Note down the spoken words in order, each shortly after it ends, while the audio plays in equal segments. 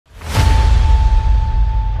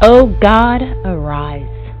O God, arise.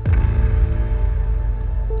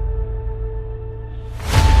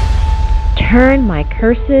 Turn my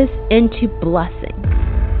curses into blessings.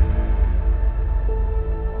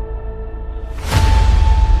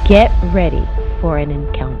 Get ready for an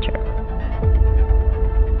encounter.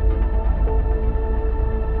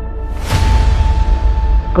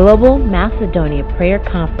 Global Macedonia Prayer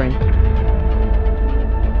Conference.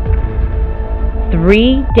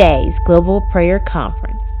 3 days Global Prayer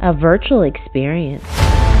Conference, a virtual experience.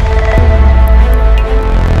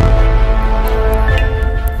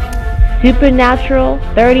 Supernatural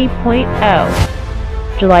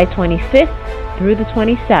 30.0, July 25th through the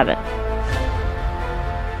 27th.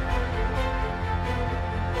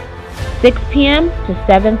 6 p.m. to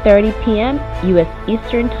 7:30 p.m. U.S.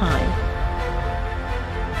 Eastern Time.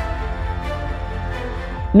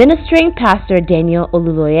 Ministering Pastor Daniel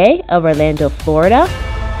Oluloye of Orlando, Florida,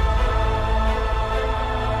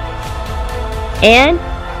 and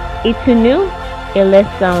Itunu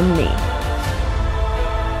Ilesomni.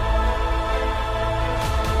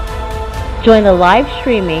 Join the live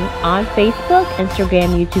streaming on Facebook,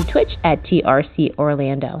 Instagram, YouTube, Twitch at TRC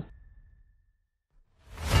Orlando.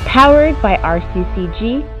 Powered by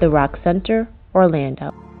RCCG, The Rock Center,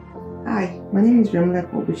 Orlando. Hi, my name is Remla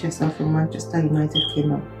Obuchesa from Manchester, United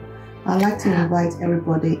Kingdom. I'd like to invite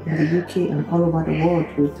everybody in the UK and all over the world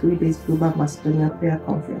to a 3 days Global Macedonia Prayer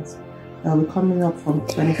Conference that will be coming up from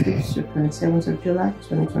 25th to 27th of July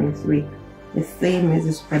 2023. The theme is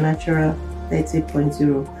the Supernatural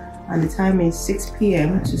 30.0 and the time is 6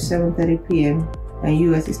 p.m. to 7:30 p.m.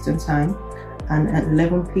 US Eastern Time and at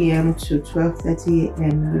 11 p.m. to 12:30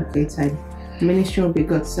 a.m. UK time. Ministry will be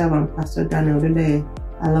God's servant Pastor Daniel Oluloye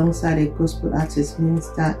alongside a gospel artist,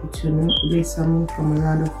 Minister Itunu Ilesomni from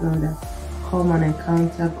Orlando, Florida. Come and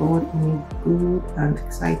encounter God in a good and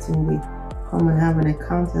exciting way. Come and have an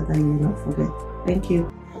encounter that you will not forget. Thank you.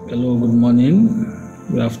 Hello, good morning,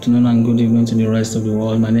 good afternoon, and good evening to the rest of the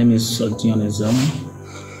world. My name is Sogdion Ezam.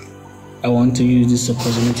 I want to use this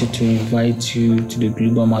opportunity to invite you to the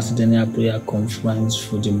Global Macedonia Prayer Conference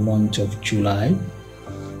for the month of July.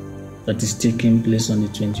 That is taking place on the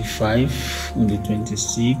 25th, on the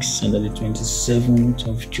 26th, and on the 27th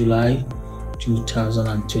of July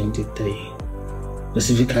 2023.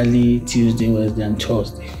 Specifically Tuesday, Wednesday, and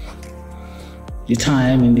Thursday. The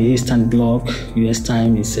time in the Eastern Bloc, US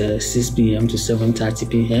time, is 6 p.m. to 7:30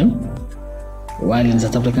 p.m. While in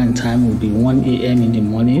South African time will be 1 a.m. in the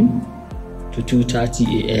morning to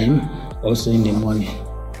 2:30 a.m. also in the morning.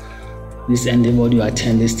 This endeavor you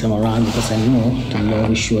attend this time around because I know the Lord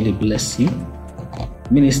will surely bless you.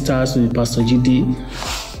 Ministers will be Pastor G.D.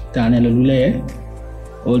 Daniel Oluloye,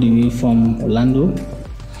 all the way from Orlando.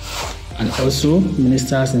 And also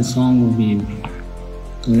ministers in song will be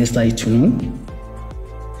Minister Itunu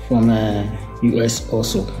from US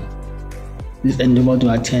also. This endeavor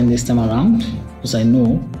to attend this time around because I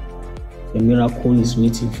know the miracle is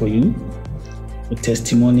waiting for you. The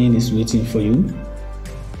testimony is waiting for you.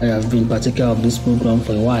 I have been partaker of this program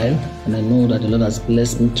for a while, and I know that the Lord has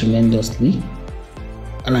blessed me tremendously.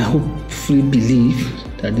 And I hopefully believe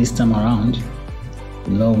that this time around, the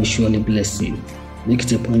Lord will surely bless you. Make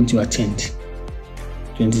it a point to attend.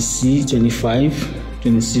 26, 25,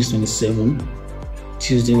 26, 27,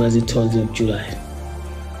 Tuesday, Wednesday, Thursday of July.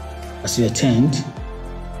 As you attend,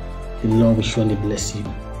 the Lord will surely bless you.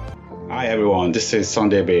 Hi everyone, this is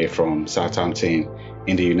Sunday Bay from Southampton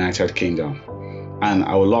in the United Kingdom. And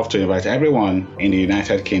I would love to invite everyone in the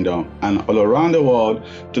United Kingdom and all around the world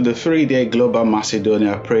to the 3-day Global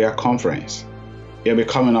Macedonia Prayer Conference. It'll be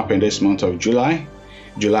coming up in this month of July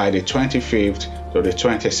the 25th to the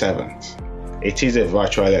 27th. It is a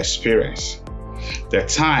virtual experience. The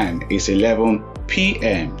time is 11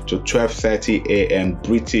 p.m. to 12:30 a.m.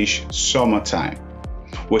 British Summer Time,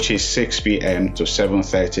 which is 6 p.m. to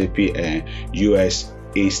 7:30 p.m. US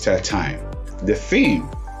Eastern Time. The theme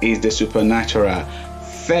is the Supernatural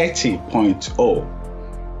 30.0.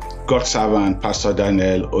 God's servant Pastor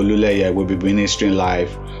Daniel Oluloye will be ministering live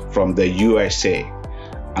from the USA,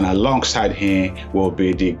 and alongside him will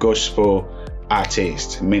be the gospel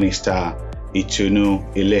artist Minister Itunu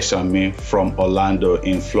Ilesomni from Orlando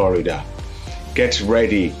in Florida. Get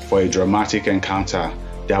ready for a dramatic encounter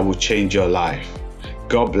that will change your life.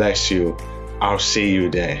 God bless you. I'll see you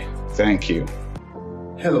there. Thank you.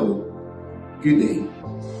 Hello. Good day.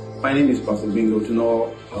 My name is Pastor Bingo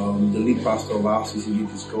Tuno, the lead pastor of RCCG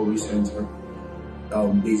Discovery Center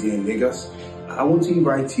based here in Lagos. I want to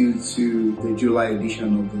invite you to the July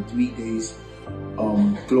edition of the 3 days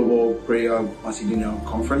Global Prayer Macedonia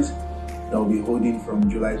Conference that will be holding from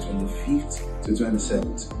July 25th to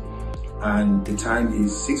 27th. and the time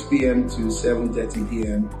is 6 p.m. to 7:30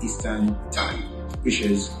 p.m. Eastern Time, which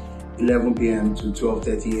is 11 p.m. to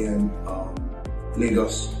 12:30 a.m.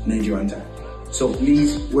 Lagos, Nigerian time. So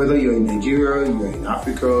please, whether you're in Nigeria, you're in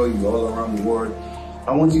Africa, you're all around the world,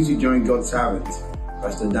 I want you to join God's servant,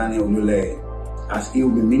 Pastor Daniel Olule, as he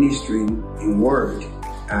will be ministering in word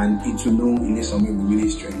and Itunu Ilesomi will be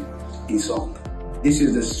ministering in song. This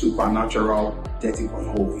is the Supernatural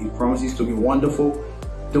 30.0. It promises to be wonderful.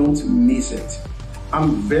 Don't miss it.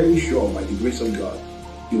 I'm very sure by the grace of God,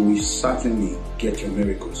 you will certainly get your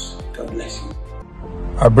miracles. God bless you.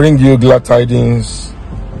 I bring you glad tidings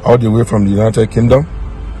all the way from the United Kingdom.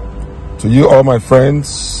 To you, all my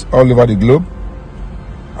friends all over the globe.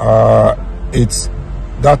 It's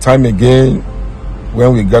that time again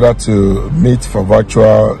when we gather to meet for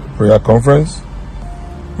virtual prayer conference.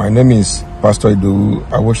 My name is Pastor Idowu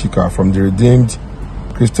Awoshika from the Redeemed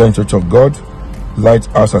Christian Church of God,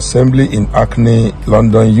 Lighthouse Assembly in Hackney,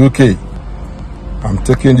 London, UK. I'm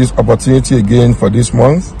taking this opportunity again for this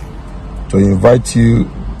month to invite you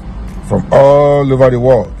from all over the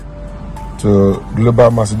world to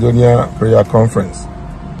Global Macedonia Prayer Conference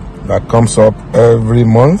that comes up every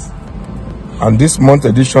month. And this month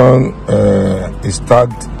edition is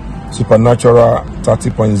tagged Supernatural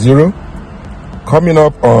 30.0, coming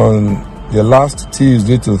up on the last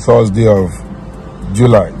Tuesday to Thursday of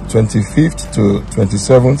July 25th to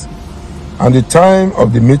 27th, and the time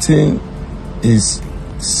of the meeting is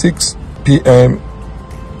 6 p.m.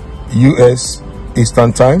 US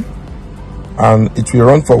Eastern Time, and it will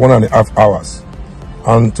run for 1.5 hours.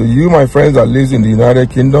 And to you, my friends that live in the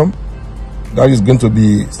United Kingdom, that is going to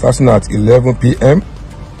be starting at 11 p.m.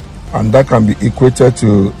 and that can be equated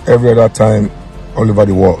to every other time all over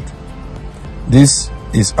the world. This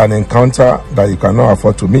is an encounter that you cannot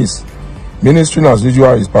afford to miss. Ministering as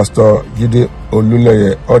usual is Pastor Jide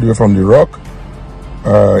Oluleye, all the way from the Rock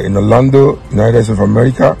in Orlando, United States of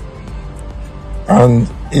America, and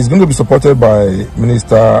it's going to be supported by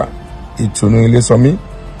Minister Itunu Ilesomi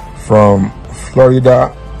from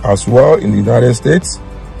Florida as well in the United States.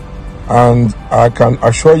 And I can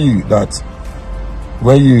assure you that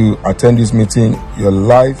when you attend this meeting, your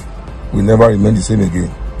life will never remain the same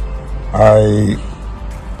again. I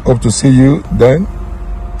hope to see you then,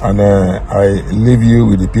 and I leave you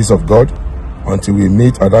with the peace of God until we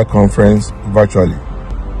meet at that conference virtually.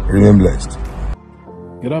 Remain blessed.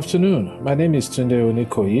 Good afternoon. My name is Tunde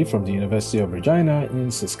Onikoyi from the University of Regina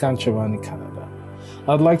in Saskatchewan, Canada.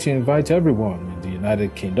 I'd like to invite everyone in the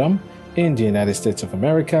United Kingdom, in the United States of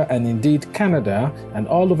America, and indeed Canada and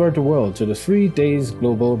all over the world to the 3 days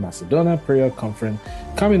Global Macedonia Prayer Conference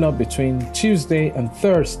coming up between Tuesday and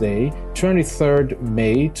Thursday, 23rd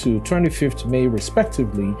May to 25th May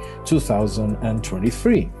respectively,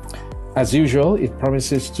 2023. As usual, it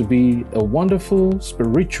promises to be a wonderful,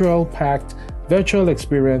 spiritual-packed virtual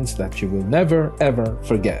experience that you will never ever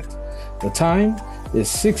forget. The time is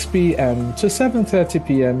 6 p.m. to 7:30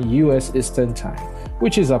 p.m. US Eastern Time,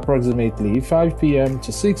 which is approximately 5 p.m.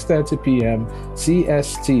 to 6:30 p.m.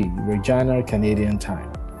 CST, Regina, Canadian Time.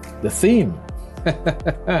 The theme,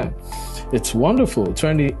 it's wonderful,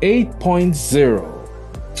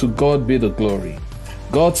 28.0, to God be the glory.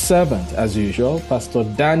 God's servant, as usual, Pastor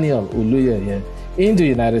Daniel Olule in the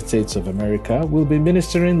United States of America, will be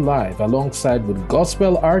ministering live alongside with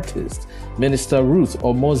gospel artist Minister Ruth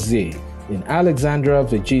Omozie in Alexandria,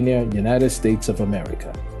 Virginia, United States of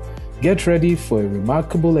America. Get ready for a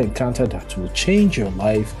remarkable encounter that will change your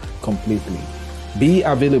life completely. Be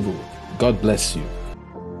available. God bless you.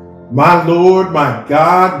 My Lord, my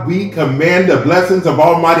God, we command the blessings of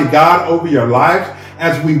Almighty God over your lives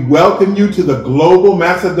as we welcome you to the Global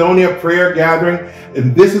Macedonia Prayer Gathering.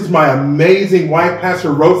 And this is my amazing wife, Pastor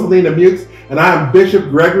Rosalina Mukes, and I am Bishop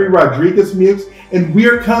Gregory Rodriguez Mukes. And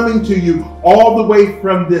we're coming to you all the way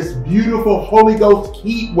from this beautiful Holy Ghost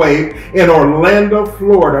heat wave in Orlando,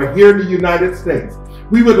 Florida, here in the United States.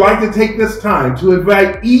 We would like to take this time to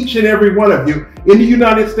invite each and every one of you in the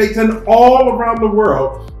United States and all around the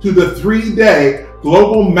world to the 3-day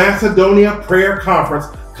Global Macedonia Prayer Conference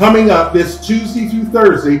coming up this Tuesday through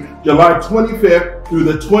Thursday, July 25th through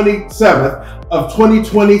the 27th of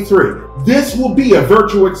 2023. This will be a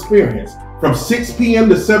virtual experience from 6 p.m.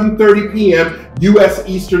 to 7:30 p.m. U.S.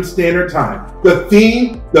 Eastern Standard Time. The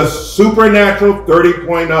theme, the Supernatural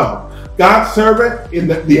 30.0. God's servant, in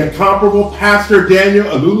the incomparable Pastor Daniel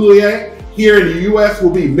Olule here in the U.S. will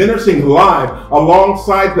be ministering live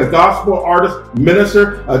alongside the gospel artist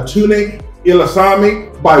Minister Itunu Ilesomi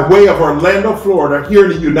by way of Orlando, Florida, here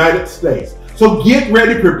in the United States. So get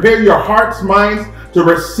ready, prepare your hearts, minds to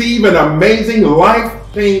receive an amazing,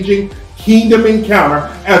 life-changing, kingdom encounter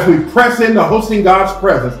as we press into hosting God's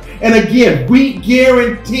presence. And again, we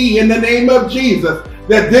guarantee in the name of Jesus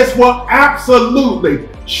that this will absolutely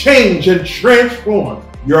change and transform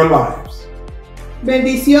your lives.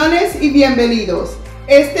 Bendiciones y bienvenidos.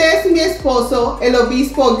 Este es mi esposo, el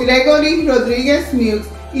obispo Gregory Rodríguez Mux,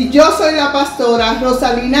 y yo soy la pastora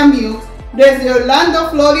Rosalina Mux desde Orlando,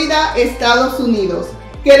 Florida, Estados Unidos.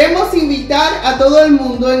 Queremos invitar a todo el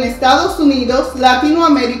mundo en Estados Unidos,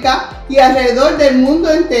 Latinoamérica y alrededor del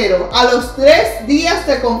mundo entero a los 3 días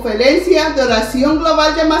de conferencia de oración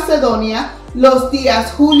global de Macedonia, los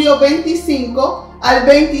días julio 25 al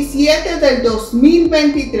 27 del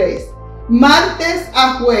 2023, martes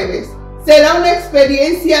a jueves. Será una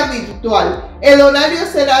experiencia virtual. El horario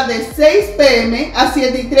será de 6 p.m. a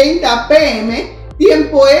 7:30 p.m.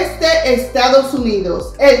 tiempo este, Estados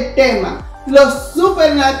Unidos. El tema: lo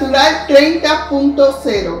supernatural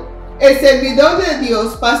 30.0. El servidor de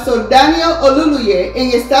Dios, Pastor Daniel Oluluye,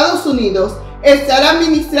 en Estados Unidos, estará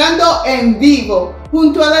ministrando en vivo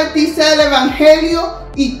junto al artista del Evangelio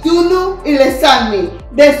Itunu Ilesani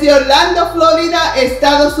desde Orlando, Florida,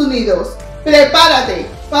 Estados Unidos. Prepárate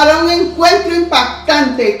para un encuentro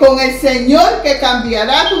impactante con el Señor que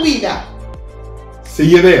cambiará tu vida. See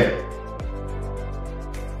you there.